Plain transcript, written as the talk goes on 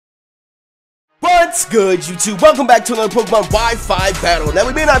What's good, YouTube? Welcome back to another Pokemon Wi-Fi battle. Now,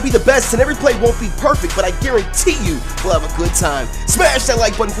 we may not be the best, and every play won't be perfect, but I guarantee you we'll have a good time. Smash that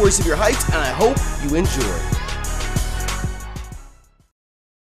like button for us if you're hyped, and I hope you enjoy.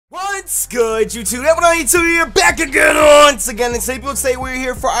 What's good, YouTube? Everyone on YouTube here, back again once again. And today, people say we're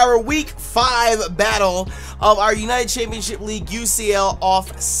here for our Week 5 battle of our United Championship League UCL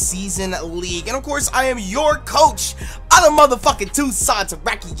Off-Season League. And of course, I am your coach of the motherfucking Tucson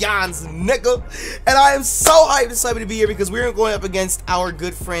Terrakions, nigga. And I am so hyped and excited to be here because we're going up against our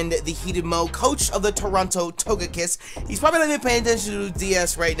good friend, the Heated Mo, coach of the Toronto Togekiss. He's probably not even paying attention to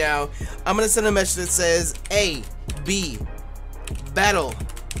DS right now. I'm going to send a message that says, A, B, battle.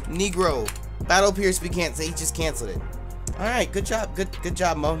 Negro. Battle appears to be canceled. He just canceled it. Alright, good job. Good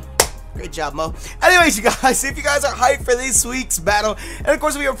job, Mo. Great job, Mo. Anyways, you guys, if you guys are hyped for this week's battle, and of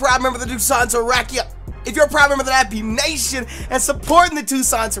course, if you're a proud member of the Tucson Terrakions, if you're a proud member of the Happy Nation and supporting the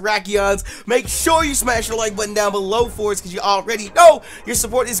Tucson Terrakions, make sure you smash your like button down below for us because you already know your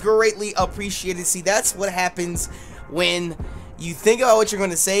support is greatly appreciated. See, that's what happens when you think about what you're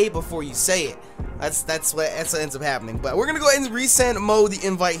going to say before you say it. That's what ends up happening. But we're gonna go ahead and resend Mo the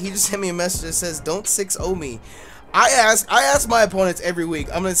invite. He just sent me a message that says, "Don't 6-0 me." I ask my opponents every week.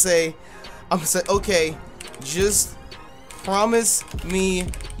 I'm gonna say, okay, just promise me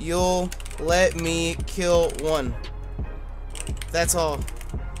you'll let me kill one. That's all.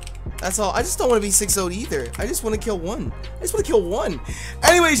 That's all. I just don't want to be 6-0'd either. I just want to kill one.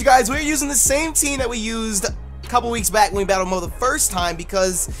 Anyways, you guys, we're using the same team that we used a couple weeks back when we battled Mo the first time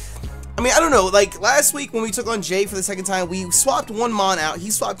because, I mean, I don't know, like last week when we took on Jay for the second time, we swapped one Mon out, he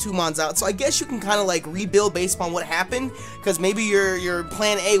swapped two Mons out, so I guess you can kind of like rebuild based upon what happened, because maybe your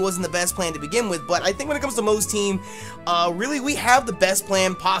plan A wasn't the best plan to begin with. But I think when it comes to Mo's team, really we have the best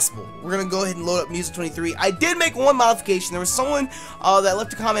plan possible. We're going to go ahead and load up Music 23. I did make one modification. There was someone that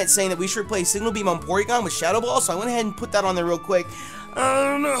left a comment saying that we should play Signal Beam on Porygon with Shadow Ball, so I went ahead and put that on there real quick. I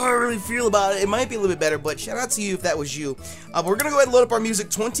don't know how I really feel about it. It might be a little bit better, but shout out to you if that was you. But we're going to go ahead and load up our Music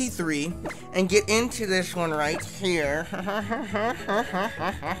 23 and get into this one right here.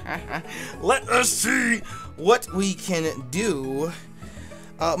 Let us see what we can do.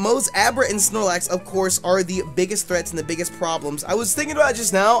 Mo's Abra and Snorlax, of course, are the biggest threats and the biggest problems. I was thinking about it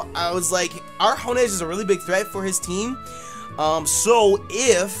just now. I was like, our Honedge is a really big threat for his team. So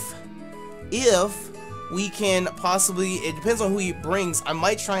if we can possibly, it depends on who he brings, I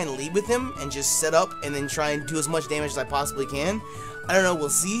might try and lead with him and just set up and then try and do as much damage as I possibly can. I don't know, we'll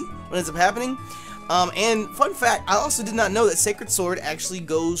see what ends up happening. And fun fact, I also did not know that Sacred Sword actually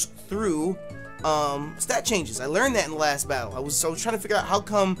goes through stat changes. I learned that in the last battle. I was trying to figure out how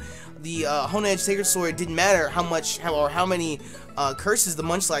come the Honedge Sacred Sword didn't matter how many curses the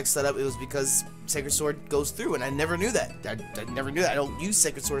Munchlax set up. It was because Sacred Sword goes through, and I never knew that. I never knew that. I don't use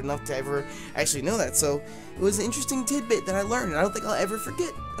Sacred Sword enough to ever actually know that. So it was an interesting tidbit that I learned, and I don't think I'll ever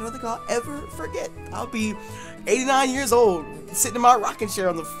forget. I'll be 89 years old, sitting in my rocking chair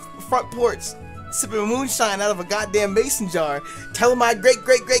on the front porch, sipping moonshine out of a goddamn mason jar, telling my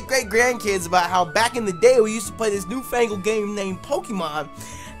great-great-great-great-grandkids about how back in the day we used to play this newfangled game named Pokemon,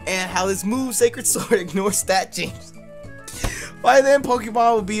 and how this move, Sacred Sword, ignores stat changes. By then,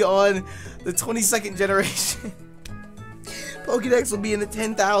 Pokemon will be on the 22nd generation. Pokédex will be in the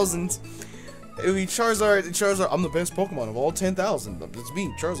 10,000s. It will be Charizard. I'm the best Pokemon of all 10,000. It's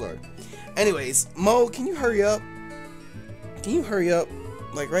me, Charizard. Anyways, Mo, can you hurry up?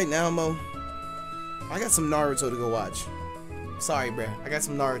 Like right now, Mo. I got some Naruto to go watch. Sorry, bruh. I got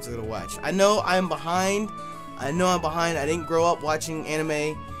some Naruto to watch. I know I'm behind. I didn't grow up watching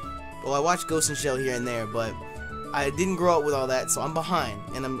anime. Well, I watched Ghost in Shell here and there, but I didn't grow up with all that, so I'm behind.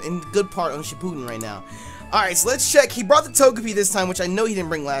 And I'm in the good part on Shippuden right now. Alright, so let's check. He brought the Togepi this time, which I know he didn't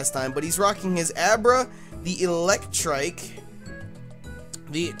bring last time, but he's rocking his Abra, the Electrike,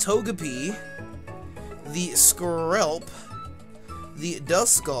 the Togepi, the Skrelp, the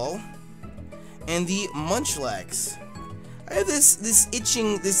Duskull, and the Munchlax. I have this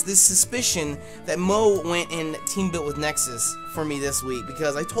suspicion that Mo went and team built with Nexus for me this week,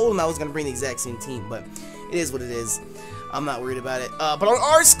 because I told him I was going to bring the exact same team, but it is what it is. I'm not worried about it. But on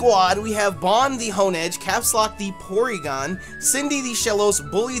our squad, we have Bond the Honedge, Capslock the Porygon, Cindy the Shellos,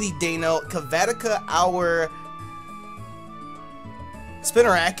 Bully the Dano, Kavatica our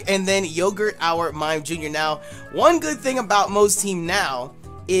Spinarak, and then Yogurt our Mime Jr. Now, one good thing about Mo's team now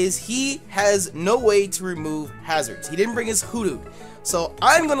is he has no way to remove hazards. He didn't bring his Hoodoo. So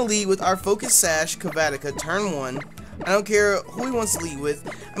I'm going to lead with our Focus Sash Kavatica turn 1. I don't care who he wants to lead with.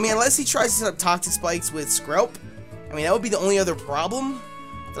 I mean, unless he tries to set up Toxic Spikes with Skrelp. I mean, that would be the only other problem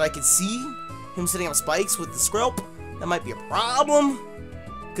that I could see. Him setting up spikes with the Skrelp. That might be a problem.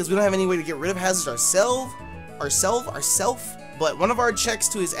 because we don't have any way to get rid of hazards ourselves. But one of our checks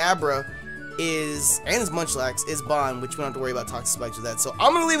to his Abra is, and his Munchlax, is Bond, which we don't have to worry about Toxic Spikes with that. So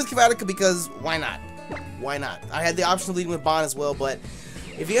I'm going to leave with Kavatica because why not? Why not? I had the option of leading with Bond as well, but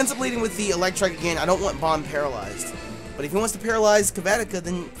if he ends up leading with the Electrike again, I don't want Bond paralyzed. But if he wants to paralyze Kavatica,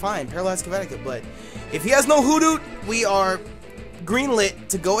 then fine, paralyze Kavatica. But if he has no Hoodoo, we are greenlit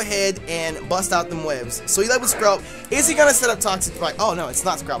to go ahead and bust out them webs. So he led with Sprout. Is he going to set up Toxic Spike? Oh no, it's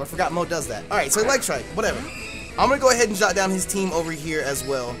not Sprout. I forgot Mo does that. Alright, so Electrike, whatever. I'm going to go ahead and jot down his team over here as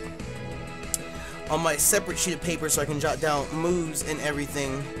well on my separate sheet of paper so I can jot down moves and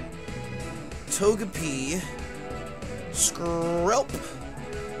everything. Togepi, Skrelp,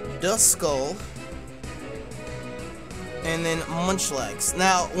 Duskull, and then Munchlax.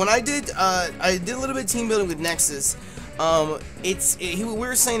 Now, when I did a little bit of team building with Nexus. We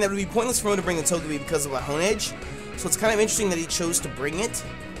were saying that it would be pointless for him to bring the Togepi because of a Honedge. So it's kind of interesting that he chose to bring it.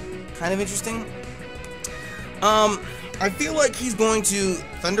 Kind of interesting. I feel like he's going to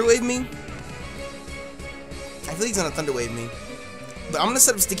Thunder Wave me. I feel he's going to Thunder Wave me. But I'm going to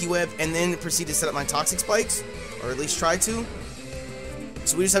set up Sticky Web and then proceed to set up my Toxic Spikes. Or at least try to.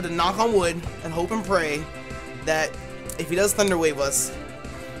 So we just have to knock on wood and hope and pray that if he does Thunder Wave us,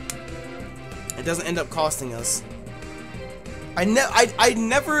 it doesn't end up costing us. I've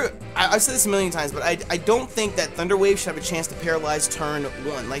said this a million times, but I don't think that Thunder Wave should have a chance to paralyze turn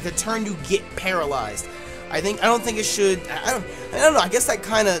 1. Like the turn you get paralyzed. I don't think it should. I don't know. I guess that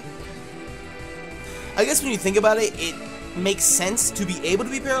kind of. I guess when you think about it, it makes sense to be able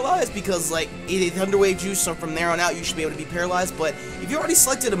to be paralyzed because like it Thunder Wave you, so from there on out you should be able to be paralyzed. But if you already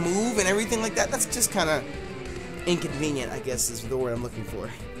selected a move and everything like that, that's just kind of inconvenient. I guess is the word I'm looking for.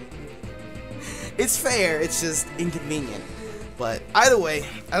 It's fair. It's just inconvenient. But either way,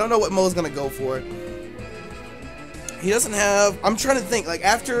 I don't know what Mo's gonna go for. He doesn't have. I'm trying to think. Like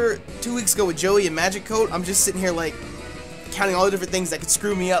after 2 weeks ago with Joey and Magic Coat, I'm just sitting here like counting all the different things that could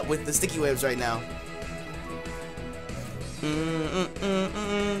screw me up with the Sticky Waves right now.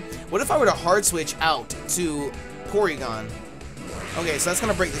 What if I were to hard switch out to Porygon? Okay, so that's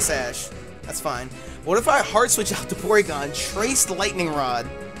gonna break the Sash. That's fine. What if I hard switch out to Porygon, traced Lightning Rod,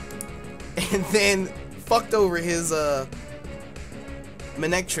 and then fucked over his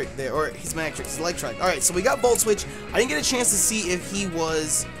Manectric there, or his Manectric, his Electrike. Alright, so we got Volt Switch. I didn't get a chance to see if he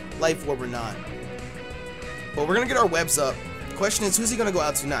was Life Orb or not. But we're gonna get our webs up. The question is, who's he gonna go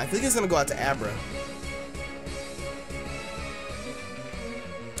out to now? I think he's gonna go out to Abra.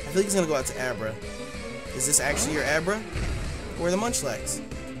 Is this actually your Abra? Or the Munchlax?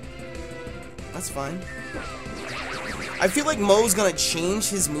 That's fine. I feel like Mo's gonna change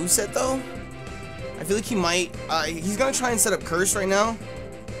his moveset though. I feel like he might. He's gonna try and set up Curse right now.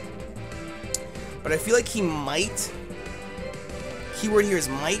 But I feel like he might. Keyword here is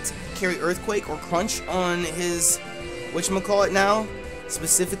might carry Earthquake or Crunch on his whatchamacallit now.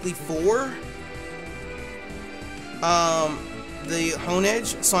 Specifically for the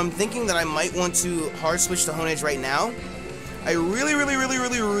Honedge. So I'm thinking that I might want to hard switch to Honedge right now. I really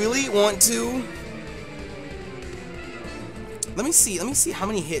want to. Let me see how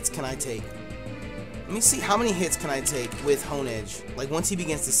many hits can I take. Let me see how many hits can I take with Honedge. Like once he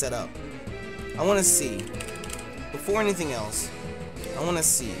begins to set up. I want to see. Before anything else. I want to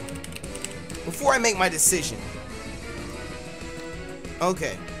see. Before I make my decision.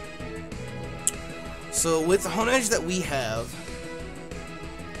 Okay. So with the Honedge that we have,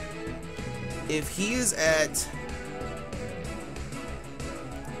 if he is at,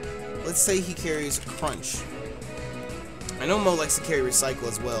 let's say he carries Crunch. I know Mo likes to carry Recycle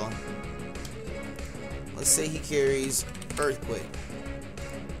as well. Let's say he carries Earthquake.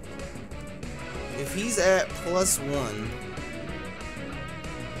 If he's at +1,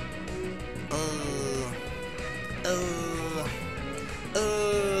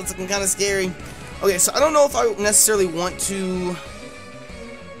 it's looking kind of scary. Okay, so I don't know if I necessarily want to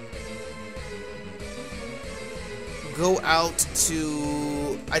go out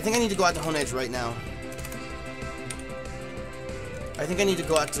to. I think I need to go out to Honedge right now.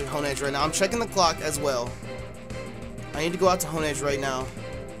 I'm checking the clock as well. I need to go out to Honedge right now.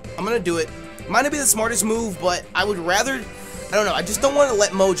 I'm gonna do it. Might not be the smartest move, but I would rather. I don't know. I just don't want to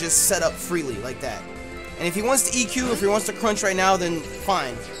let Mo just set up freely like that. And if he wants to EQ, if he wants to Crunch right now, then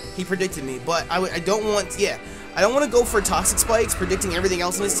fine. He predicted me, but I don't want. Yeah, I don't want to go for Toxic Spikes, predicting everything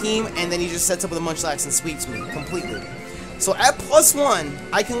else on his team, and then he just sets up with a Munchlax and sweeps me completely. So at +1,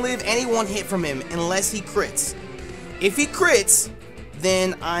 I can live any one hit from him unless he crits. If he crits,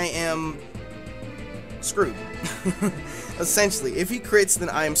 then I am screwed. Essentially, if he crits, then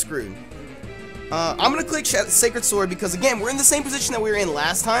I am screwed. I'm gonna click Sacred Sword because again, we're in the same position that we were in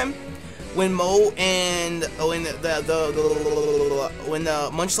last time when Mo and when the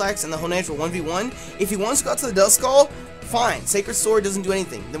Munchlax and the Honedge were 1v1. If he wants to go out to the Duskull, fine. Sacred Sword doesn't do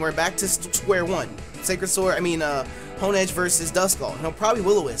anything. Then we're back to square one. Sacred Sword, Honedge versus Duskull. He'll probably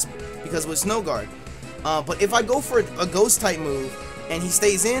Will-O-Wisp because with Snow Guard. But if I go for a Ghost type move and he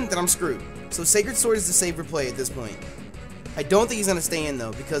stays in, then I'm screwed. So Sacred Sword is the safer play at this point. I don't think he's going to stay in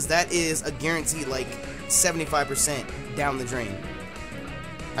though, because that is a guaranteed like 75% down the drain.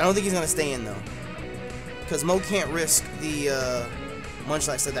 I don't think he's going to stay in though, because Mo can't risk the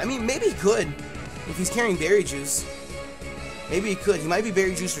Munchlax like that. I mean, maybe he could if he's carrying Berry Juice. Maybe he could. He might be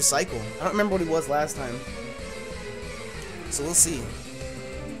Berry Juice Recycle. I don't remember what he was last time. So we'll see.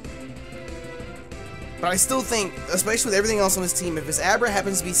 But I still think, especially with everything else on his team, if his Abra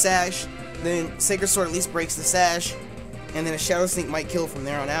happens to be Sash, then Sacred Sword at least breaks the Sash, and then a Shadow Sneak might kill from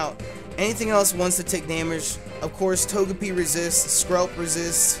there on out. Anything else wants to take damage. Of course, Togepi resists, Skrelp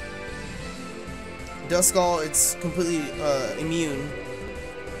resists, Duskull, it's completely immune.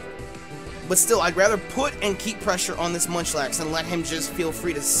 But still, I'd rather put and keep pressure on this Munchlax and let him just feel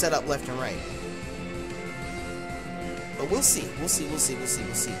free to set up left and right. But we'll see. We'll see.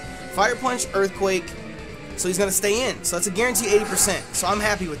 Fire Punch, Earthquake. So he's going to stay in. So that's a guaranteed 80%. So I'm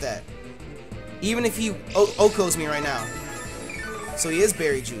happy with that. Even if he Okos me right now. So he is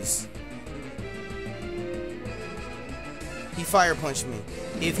Berry Juice. He Fire Punched me.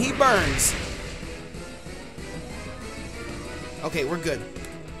 If he burns... Okay, we're good.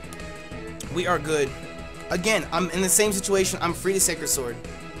 We are good. Again, I'm in the same situation. I'm free to Sacred Sword.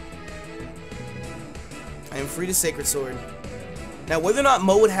 I am free to Sacred Sword. Now, whether or not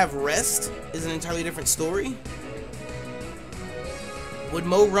Mo would have Rest is an entirely different story. Would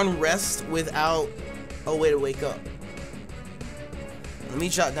Mo run Rest without a way to wake up? Let me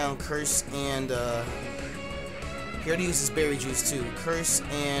jot down Curse and, he already uses Berry Juice too. Curse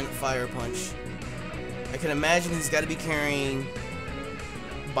and Fire Punch. I can imagine he's got to be carrying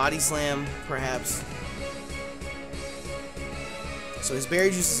Body Slam, perhaps. So his Berry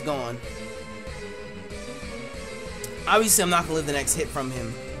Juice is gone. Obviously, I'm not going to live the next hit from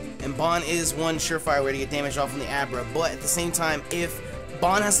him. And Bond is one surefire way to get damage off from the Abra. But at the same time, if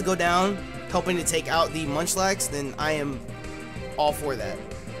Bond has to go down, helping to take out the Munchlax, then I am all for that.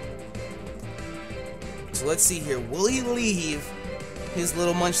 So let's see here. Will he leave his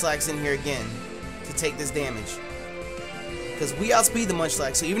little Munchlax in here again to take this damage? Because we outspeed the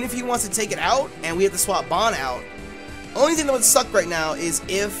Munchlax. So even if he wants to take it out and we have to swap Bond out, only thing that would suck right now is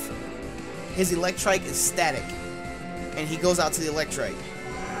if his Electrike is static and he goes out to the Electrike.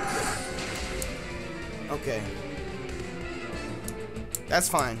 Okay. That's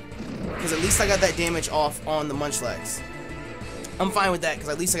fine. Because at least I got that damage off on the Munchlax. I'm fine with that because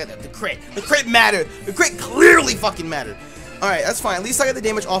at least I got the crit. The crit mattered. The crit clearly fucking mattered. Alright, that's fine. At least I got the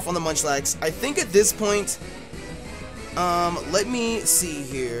damage off on the Munchlax. I think at this point, let me see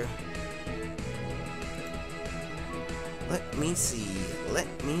here. Let me see. Let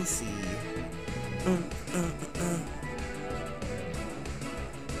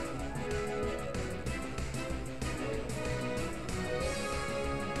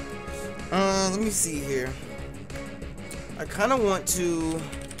me see here. I kind of want to...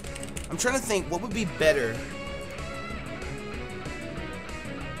 I'm trying to think what would be better.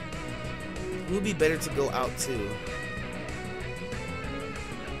 Who would be better to go out to?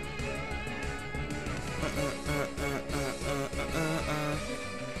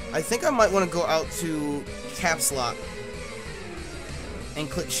 I think I might want to go out to Caps Lock and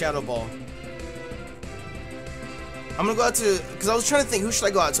click Shadow Ball. I'm gonna go out to, because I was trying to think, who should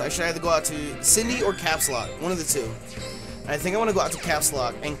I go out to? I should either go out to Cindy or Caps Lock, one of the two. And I think I want to go out to Caps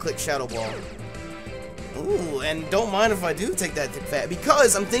Lock and click Shadow Ball. Ooh, and don't mind if I do take that Thick Fat,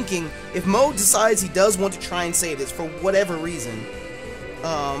 because I'm thinking, if Mo decides he does want to try and save this for whatever reason,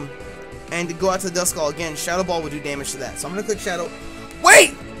 and to go out to the Duskull again, Shadow Ball would do damage to that. So I'm gonna click Shadow.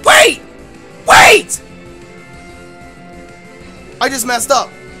 Wait! I just messed up.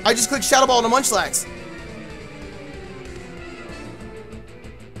 I just clicked Shadow Ball on the Munchlax.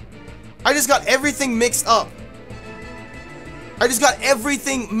 I just got everything mixed up.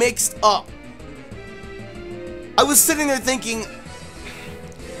 I was sitting there thinking,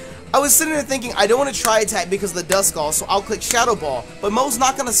 I don't want to try attack because of the Duskull, so I'll click Shadow Ball. But Mo's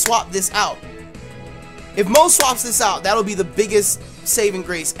not going to swap this out. If Mo swaps this out, that'll be the biggest saving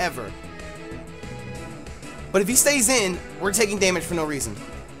grace ever. But if he stays in, we're taking damage for no reason.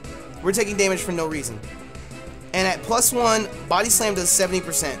 And at +1, Body Slam does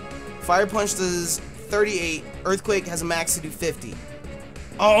 70%. Fire Punch does 38. Earthquake has a max to do 50.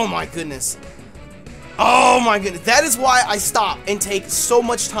 Oh my goodness. Oh my goodness. That is why I stop and take so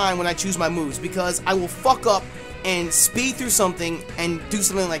much time when I choose my moves, because I will fuck up and speed through something and do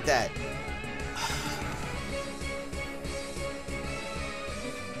something like that.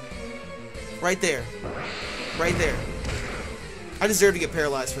 Right there. Right there. I deserve to get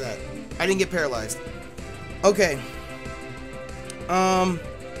paralyzed for that. I didn't get paralyzed. Okay. Alright,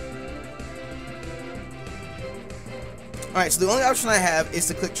 so the only option I have is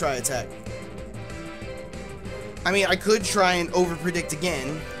to click try attack. I mean, I could try and over-predict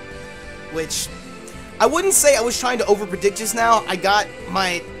again, which I wouldn't say I was trying to over-predict just now. I got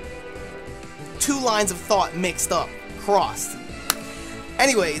my two lines of thought mixed up, crossed.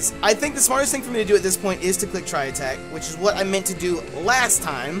 Anyways, I think the smartest thing for me to do at this point is to click try attack, which is what I meant to do last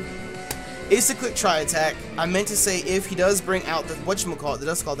time, is to click try attack. I meant to say if he does bring out the whatchamacallit, the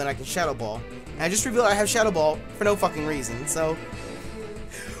Dust Call, then I can Shadow Ball. And I just revealed I have Shadow Ball for no fucking reason, so...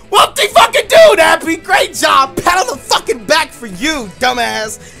 Whoop-de-fucking-do, Happy! Great job! Pat on the fucking back for you,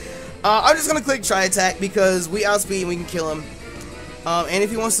 dumbass! I'm just gonna click try attack because we outspeed and we can kill him. And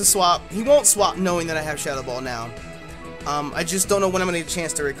if he wants to swap, he won't swap knowing that I have Shadow Ball now. I just don't know when I'm gonna get a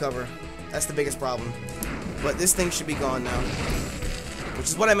chance to recover. That's the biggest problem. But this thing should be gone now. Which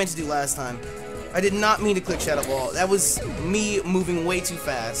is what I meant to do last time. I did not mean to click Shadow Ball. That was me moving way too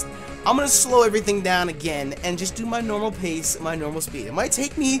fast. I'm gonna slow everything down again and just do my normal pace, my normal speed. It might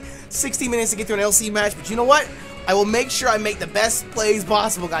take me 60 minutes to get through an LC match, but you know what? I will make sure I make the best plays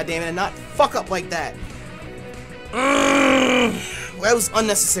possible, goddammit, and not fuck up like that. That was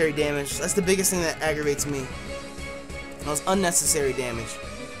unnecessary damage. That's the biggest thing that aggravates me. That was unnecessary damage.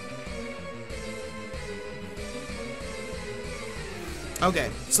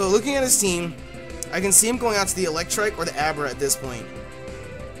 Okay, so looking at his team, I can see him going out to the Electrike or the Abra at this point.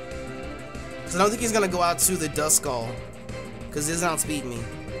 Because I don't think he's going to go out to the Duskull, because he doesn't outspeed me.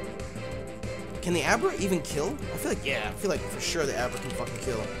 Can the Abra even kill? I feel like, yeah, I feel like for sure the Abra can fucking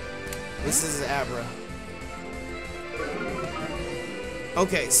kill. This is the Abra.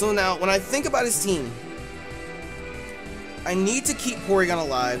 Okay, so now, when I think about his team, I need to keep Porygon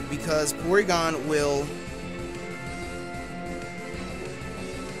alive, because Porygon will...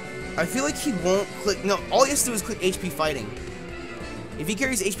 I feel like he won't click... No, all he has to do is click HP Fighting. If he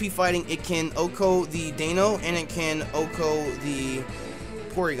carries HP Fighting, it can OHKO the Dano, and it can OHKO the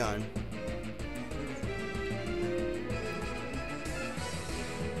Porygon.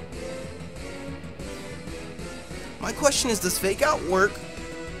 My question is, does Fake Out work?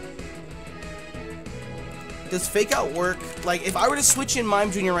 Does Fake Out work? Like, if I were to switch in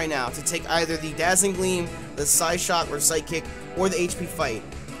Mime Jr. right now to take either the Dazzling Gleam, the Psyshock or Psychic, or the HP Fight,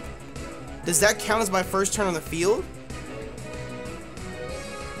 does that count as my first turn on the field?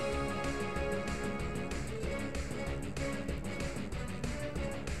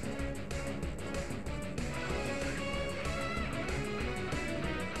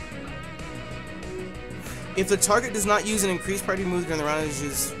 If the target does not use an increased priority move during the round, it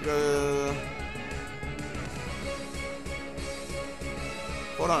is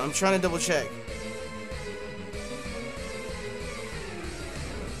hold on, I'm trying to double check.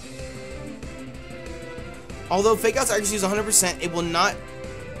 Although Fake Out's accuracy is 100%,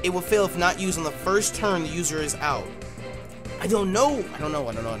 it will fail if not used on the first turn the user is out. I don't know. I'm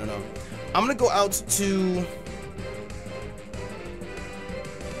gonna go out to...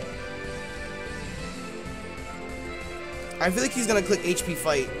 I feel like he's gonna click HP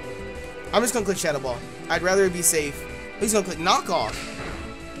Fight. I'm just gonna click Shadow Ball. I'd rather it be safe. He's gonna click Knockoff.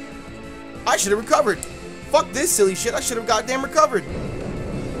 I should have recovered. Fuck this silly shit. I should have goddamn recovered.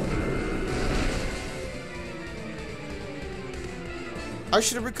 I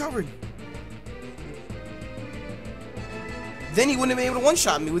should have recovered. Then he wouldn't have been able to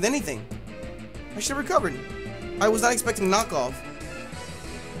one-shot me with anything. I should have recovered. I was not expecting Knockoff.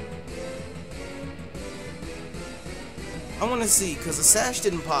 I want to see, because the Sash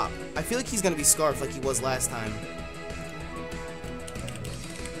didn't pop. I feel like he's going to be Scarfed like he was last time.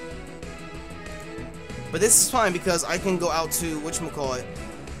 But this is fine, because I can go out to, whatchamacallit.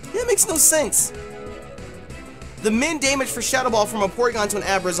 Yeah, it makes no sense. The min damage for Shadow Ball from a Porygon to an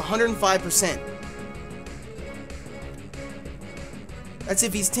Abra is 105%. That's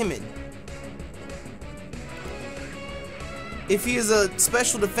if he's timid. If he is a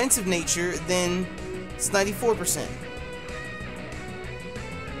special defensive nature, then it's 94%.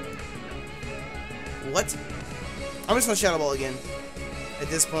 What? I'm just gonna Shadow Ball again at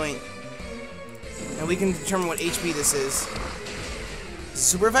this point, and we can determine what HP this is.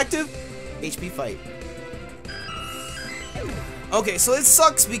 Super effective? HP Fight. Okay, so it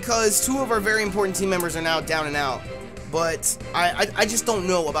sucks because two of our very important team members are now down and out. But I just don't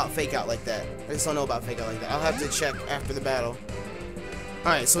know about Fake Out like that. I just don't know about Fake Out like that. I'll have to check after the battle.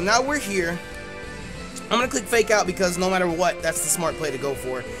 Alright, so now we're here. I'm going to click Fake Out because no matter what, that's the smart play to go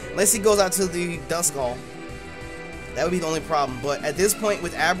for. Unless he goes out to the Duskull. That would be the only problem. But at this point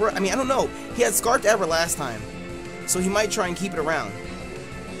with Abra, I mean, I don't know. He had Scarfed Abra last time. So he might try and keep it around.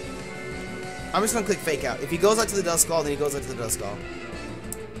 I'm just going to click Fake Out. If he goes out to the Duskull, then he goes out to the Duskull.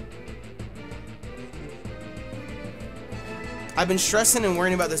 I've been stressing and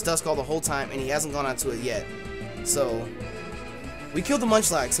worrying about this Duskull the whole time, and he hasn't gone out to it yet. So, we killed the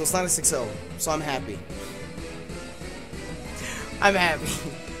Munchlax, so it's not a 6-0. So I'm happy. I'm happy.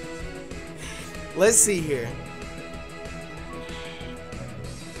 Let's see here.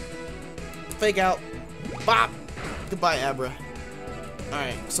 Fake Out. Bop. Goodbye, Abra.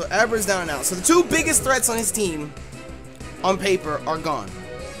 Alright, so Abra's down and out. So the two biggest threats on his team, on paper, are gone.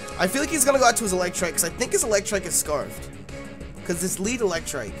 I feel like he's going to go out to his Electrike, because I think his Electrike is Scarfed. Because it's lead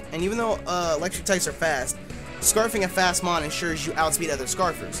Electrike, and even though electric types are fast, scarfing a fast mon ensures you outspeed other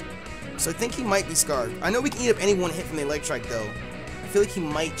scarfers. So I think he might be scarfed. I know we can eat up any one hit from the Electrike though. I feel like he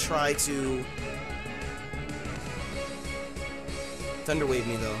might try to Thunder Wave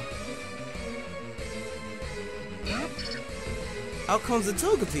me though. Out comes the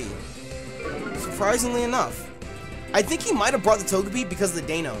Togepi. Surprisingly enough. I think he might have brought the Togepi because of the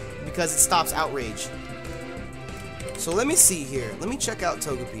Dano, because it stops Outrage. So let me see here. Let me check out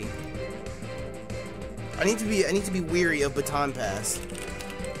Togepi. I need to be weary of Baton Pass.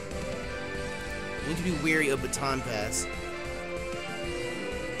 I need to be weary of Baton Pass.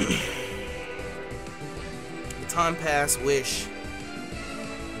 Baton Pass, Wish.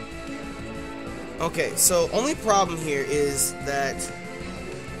 Okay, so only problem here is that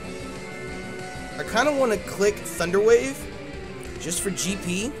I kind of want to click Thunder Wave just for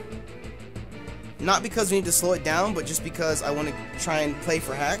GP. Not because we need to slow it down, but just because I want to try and play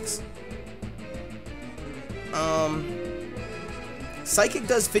for hacks. Psychic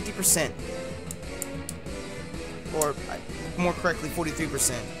does 50%. Or, more correctly,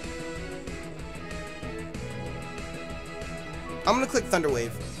 43%. I'm going to click Thunder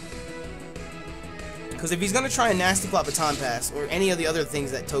Wave. Because if he's going to try and Nasty Plot Baton Pass, or any of the other things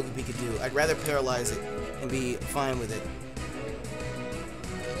that Togepi could do, I'd rather paralyze it and be fine with it.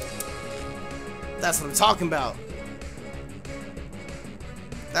 That's what I'm talking about.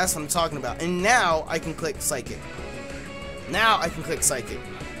 That's what I'm talking about. And now I can click Psychic. Now I can click Psychic.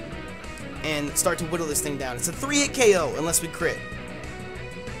 And start to whittle this thing down. It's a 3-hit KO unless we crit.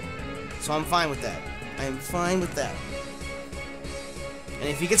 So I'm fine with that. I am fine with that. And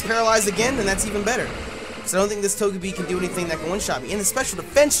if he gets paralyzed again, then that's even better. Because I don't think this Togepi can do anything that can one-shot me. And the special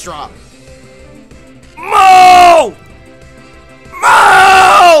defense drop. Mo!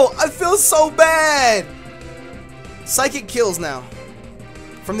 Mo! I feel so bad! Psychic kills now.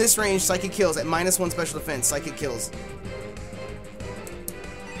 From this range, Psychic kills at -1 special defense. Psychic kills.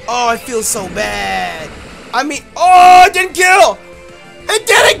 Oh, I feel so bad. I mean, oh, it didn't kill! It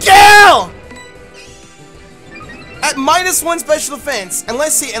didn't kill! At -1 special defense,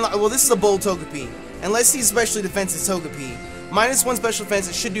 unless he, well, this is a bold Togepi. Unless he's specially defensive Togepi, -1 special defense,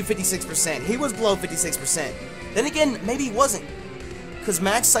 it should do 56%. He was below 56%. Then again, maybe he wasn't. Because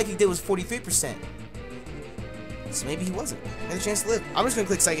max Psychic did was 43%. So maybe he wasn't. He had a chance to live. I'm just going to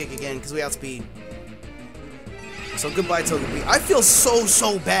click Psychic again because we outspeed. So goodbye Togepi. I feel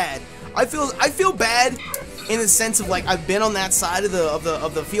so bad. I feel bad in the sense of like I've been on that side of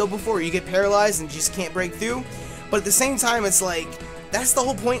the field before where you get paralyzed and you just can't break through. But at the same time it's like that's the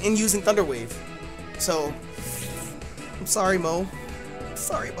whole point in using Thunder Wave. So I'm sorry, Mo. I'm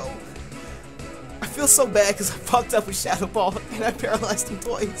sorry, Mo. I feel so bad because I fucked up with Shadow Ball and I paralyzed him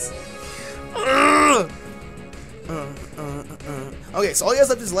twice. Okay, so all he has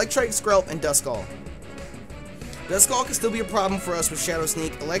left is Electrike, Skrelp, and Duskull. Duskull can still be a problem for us with Shadow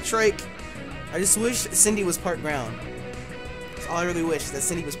Sneak. Electrike, I just wish Cindy was part ground. That's all I really wish, that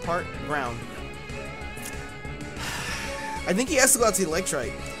Cindy was part ground. I think he has to go out to the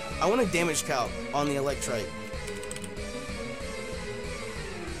Electrike. I want a damage calc on the Electrike.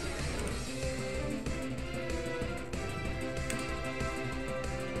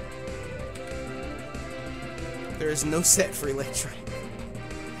 There is no set for Electrike.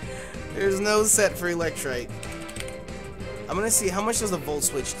 There's no set for Electrike. I'm gonna see how much does the Volt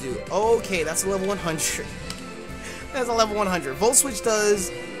Switch do. Okay, that's a level 100. That's a level 100. Volt Switch does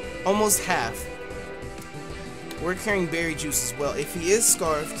almost half. We're carrying Berry Juice as well. If he is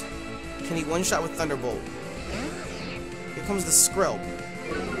Scarfed, can he one-shot with Thunderbolt? Here comes the Skrelp.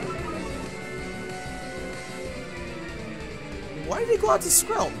 Why did he go out to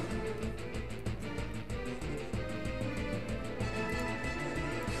Skrelp?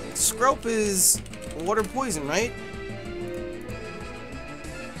 Skrelp is water poison, right?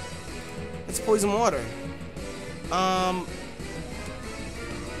 It's poison water. I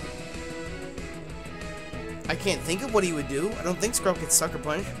can't think of what he would do. I don't think Skrelp gets Sucker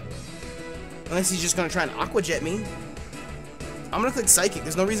Punch. Unless he's just gonna try and Aqua Jet me. I'm gonna click Psychic.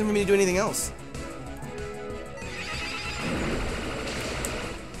 There's no reason for me to do anything else.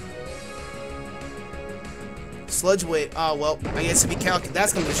 Sludge Wave. Oh, well, I guess if he calculates,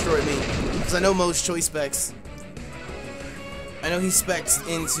 that's gonna destroy me. Because I know Mo's choice specs. I know he specs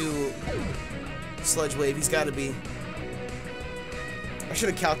into Sludge Wave. He's gotta be. I should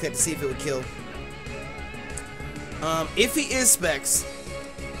have calculated to see if it would kill. If he is specs,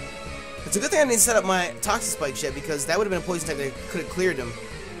 it's a good thing I didn't set up my Toxic Spikes yet, because that would have been a poison type that could have cleared him.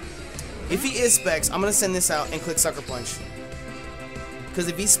 If he is specs, I'm gonna send this out and click Sucker Punch. Because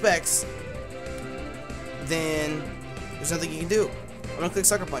if he specs, then there's nothing he can do. I'm gonna click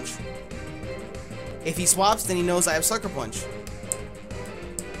Sucker Punch. If he swaps, then he knows I have Sucker Punch.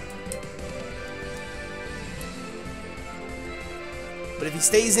 But if he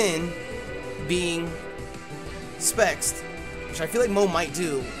stays in, being Spexed, which I feel like Mo might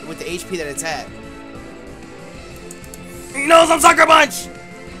do with the HP that it's at, he knows I'm Sucker Punch!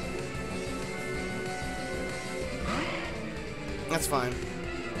 That's fine.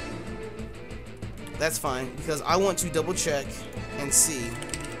 That's fine, because I want to double check and see.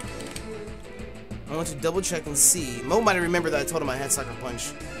 I want to double check and see. Mo might have remembered that I told him I had Sucker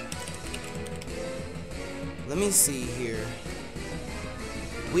Punch. Let me see here.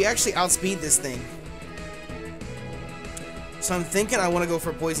 We actually outspeed this thing. So I'm thinking I want to go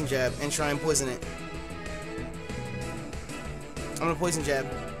for a Poison Jab and try and poison it. I'm gonna Poison Jab.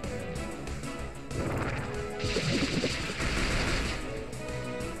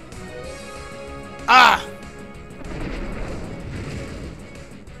 Ah!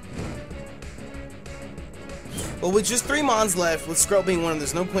 Well, with just 3 Mons left, with Skrelp being one of them,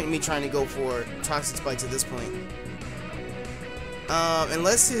 there's no point in me trying to go for Toxic Spikes at this point.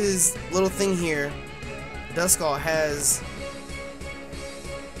 Unless his little thing here, Duskull, has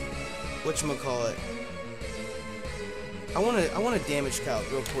whatchamacallit. I wanna damage calc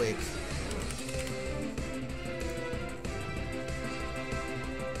real quick.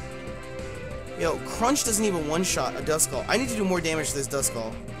 Yo, Crunch doesn't even one-shot a Duskull. I need to do more damage to this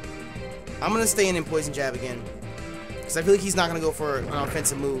Duskull. I'm gonna stay in Poison Jab again, because I feel like he's not gonna go for an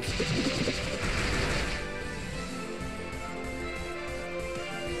offensive move.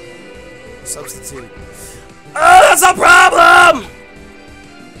 Substitute. Oh, that's a problem!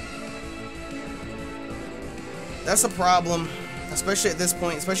 That's a problem, especially at this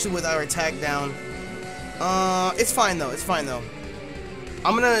point, especially with our attack down. It's fine though, it's fine though.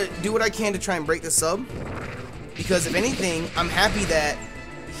 I'm gonna do what I can to try and break the sub, because if anything, I'm happy that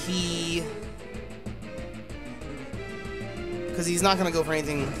because he's not gonna go for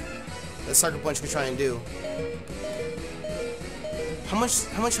anything that Sucker Punch could try and do. How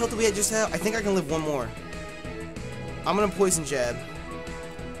much health do we just have? I think I can live one more. I'm gonna Poison Jab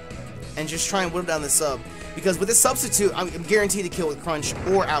and just try and whittle down the sub, because with this substitute, I'm guaranteed to kill with Crunch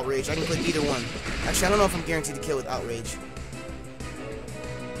or Outrage. I can click either one. Actually, I don't know if I'm guaranteed to kill with Outrage.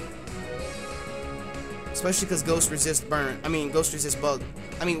 Especially because Ghost resist burn. I mean, Ghost resist bug.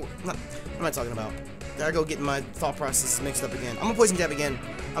 I mean, what am I talking about? There I go getting my thought process mixed up again. I'm gonna Poison Jab again.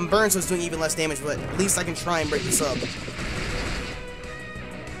 I'm burned, so it's doing even less damage, but at least I can try and break the sub.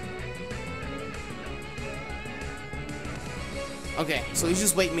 Okay, so he's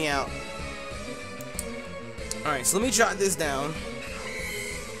just waiting me out. Alright, so let me jot this down.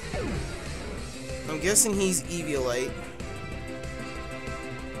 I'm guessing he's Eviolite.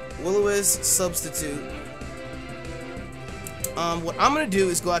 Will-O-Wisp, Substitute. What I'm gonna do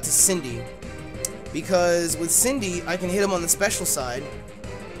is go out to Cindy, because with Cindy I can hit him on the special side,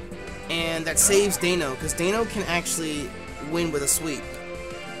 and that saves Dano, because Dano can actually win with a sweep.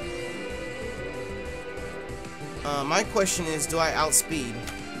 My question is, do I outspeed?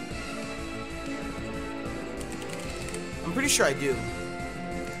 I'm pretty sure I do.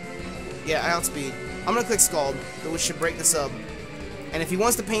 Yeah, I outspeed. I'm gonna click Scald, which should break the sub. And if he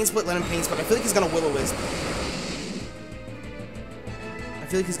wants to Pain Split, let him Pain Split. I feel like he's gonna Will-O-Wisp. I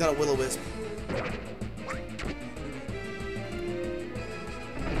feel like he's gonna Will-O-Wisp.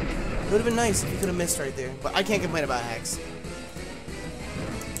 It would have been nice if he could have missed right there. But I can't complain about hacks.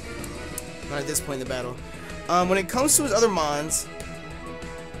 Not at this point in the battle. When it comes to his other Mons,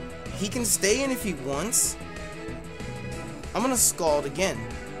 he can stay in if he wants. I'm gonna Scald again,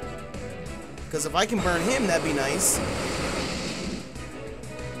 because if I can burn him, that'd be nice.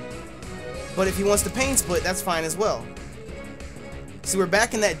 But if he wants to Pain Split, that's fine as well. So we're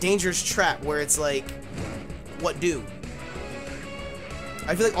back in that dangerous trap where it's like, what do?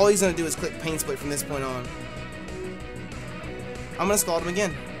 I feel like all he's gonna do is click Pain Split from this point on. I'm gonna scald him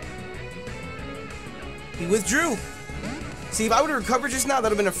again. He withdrew. See, if I would have recovered just now, that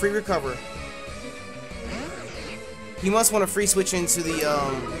would have been a free recover. He must want to free switch into the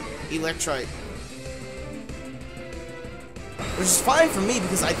Electrite. Which is fine for me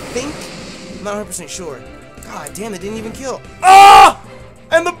because I think, I'm not 100% sure. God damn, it didn't even kill. Oh!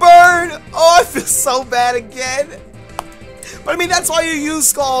 And the burn! Oh, I feel so bad again. But I mean, that's why you use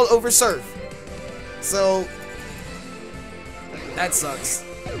Scald over Surf. So, that sucks.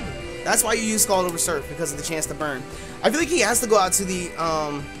 That's why you use Scald over Surf, because of the chance to burn. I feel like he has to go out to the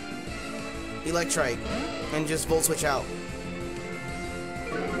Electrite and just Volt Switch out.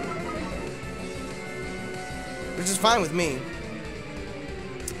 Which is fine with me.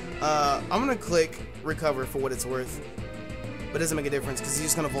 I'm gonna click Recover for what it's worth. But it doesn't make a difference because he's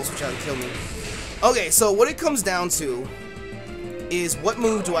just gonna Volt Switch out and kill me. Okay, so what it comes down to is what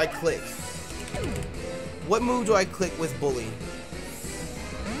move do I click? What move do I click with Bully?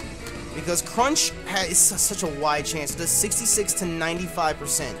 Because Crunch is such a wide chance. It does 66 to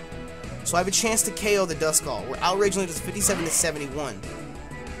 95%. So I have a chance to KO the Duskull, where Outrage only does 57 to 71.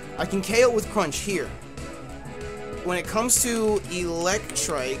 I can KO with Crunch here. When it comes to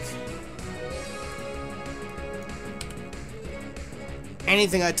Electrike,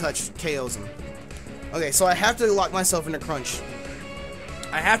 anything I touch KOs him. Okay, so I have to lock myself into Crunch.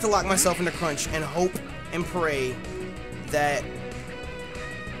 I have to lock myself into Crunch and hope and pray that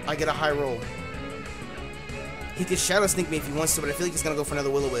I get a high roll. He could Shadow Sneak me if he wants to, but I feel like he's gonna go for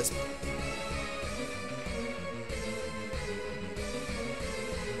another Will-O-Wisp.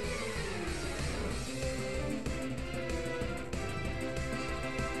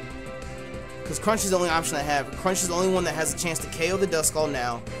 Because Crunch is the only option I have. Crunch is the only one that has a chance to KO the Duskull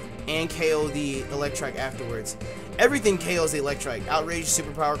now and KO the Electrike afterwards. Everything KOs the Electrike. Outrage,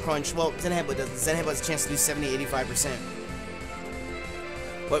 Superpower, Crunch. Well, Zen Headbutt doesn't. Zen Headbutt has a chance to do 70-85%.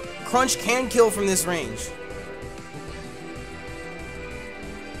 But Crunch can kill from this range.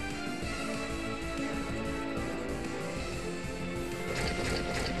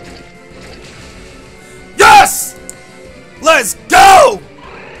 Yes! Let's go!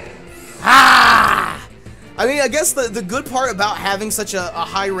 Ah! I mean, I guess the good part about having such a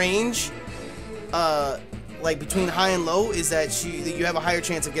high range, like between high and low, is that you have a higher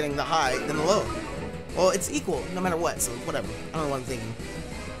chance of getting the high than the low. Well, it's equal no matter what, so whatever. I don't know what I'm thinking.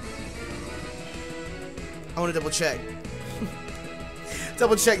 I want to double check.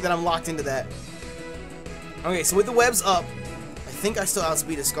 Double check that I'm locked into that. Okay, so with the webs up, I think I still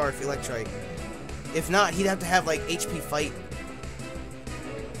outspeed a Scarf Electrike. If not, he'd have to have like HP Fight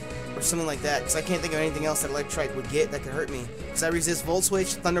or something like that, because I can't think of anything else that Electrike would get that could hurt me. Because I resist Volt Switch,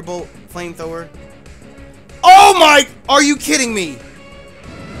 Thunderbolt, Flamethrower. Oh my! Are you kidding me?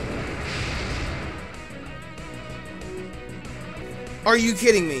 Are you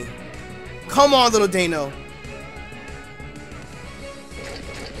kidding me? Come on, little Dano.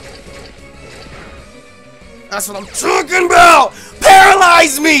 That's what I'm talking about!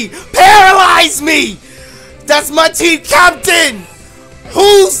 Paralyze me! Paralyze me! That's my team captain!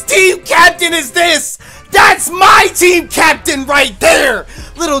 Whose team captain is this? That's my team captain right there!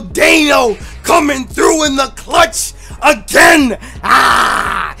 Little Dano coming through in the clutch again!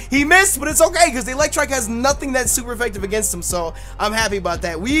 Ah! He missed, but it's okay, because the Electrike has nothing that's super effective against him, so I'm happy about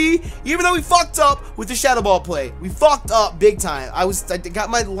that. Even though we fucked up with the Shadow Ball play, we fucked up big time. I got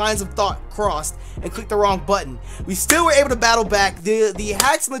my lines of thought crossed and clicked the wrong button. We still were able to battle back. The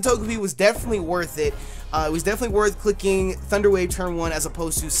hacks on the Togepi was definitely worth it. It was definitely worth clicking Thunder Wave turn 1 as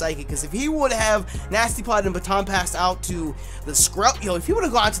opposed to Psychic, because if he would have Nasty Plot and Baton passed out to the Scrub, if he would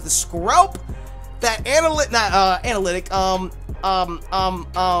have gone to the Scrub, that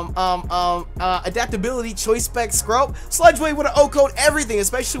adaptability choice spec Scrub, Sludge Wave would have O-code everything,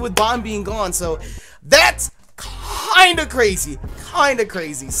 especially with Bond being gone. So that's kinda crazy.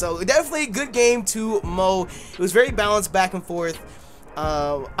 So definitely a good game to Mo. It was very balanced back and forth.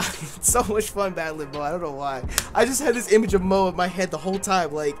 So much fun battling Mo. I don't know why. I just had this image of Mo in my head the whole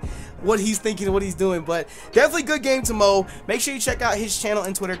time, like what he's thinking and what he's doing. But definitely good game to Mo. Make sure you check out his channel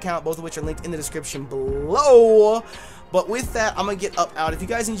and Twitter account, both of which are linked in the description below. But with that, I'm gonna get up out. If you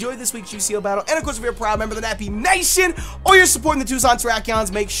guys enjoyed this week's UCL battle, and of course if you're a proud member of the Nappy Nation, or you're supporting the Tucson Terrakions,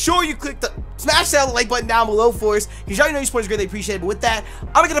 make sure you smash that like button down below for us, because y'all know your support is greatly appreciated. But with that,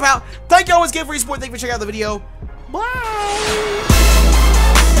 I'm gonna get up out. Thank you all once again for your support. Thank you for checking out the video. Bye!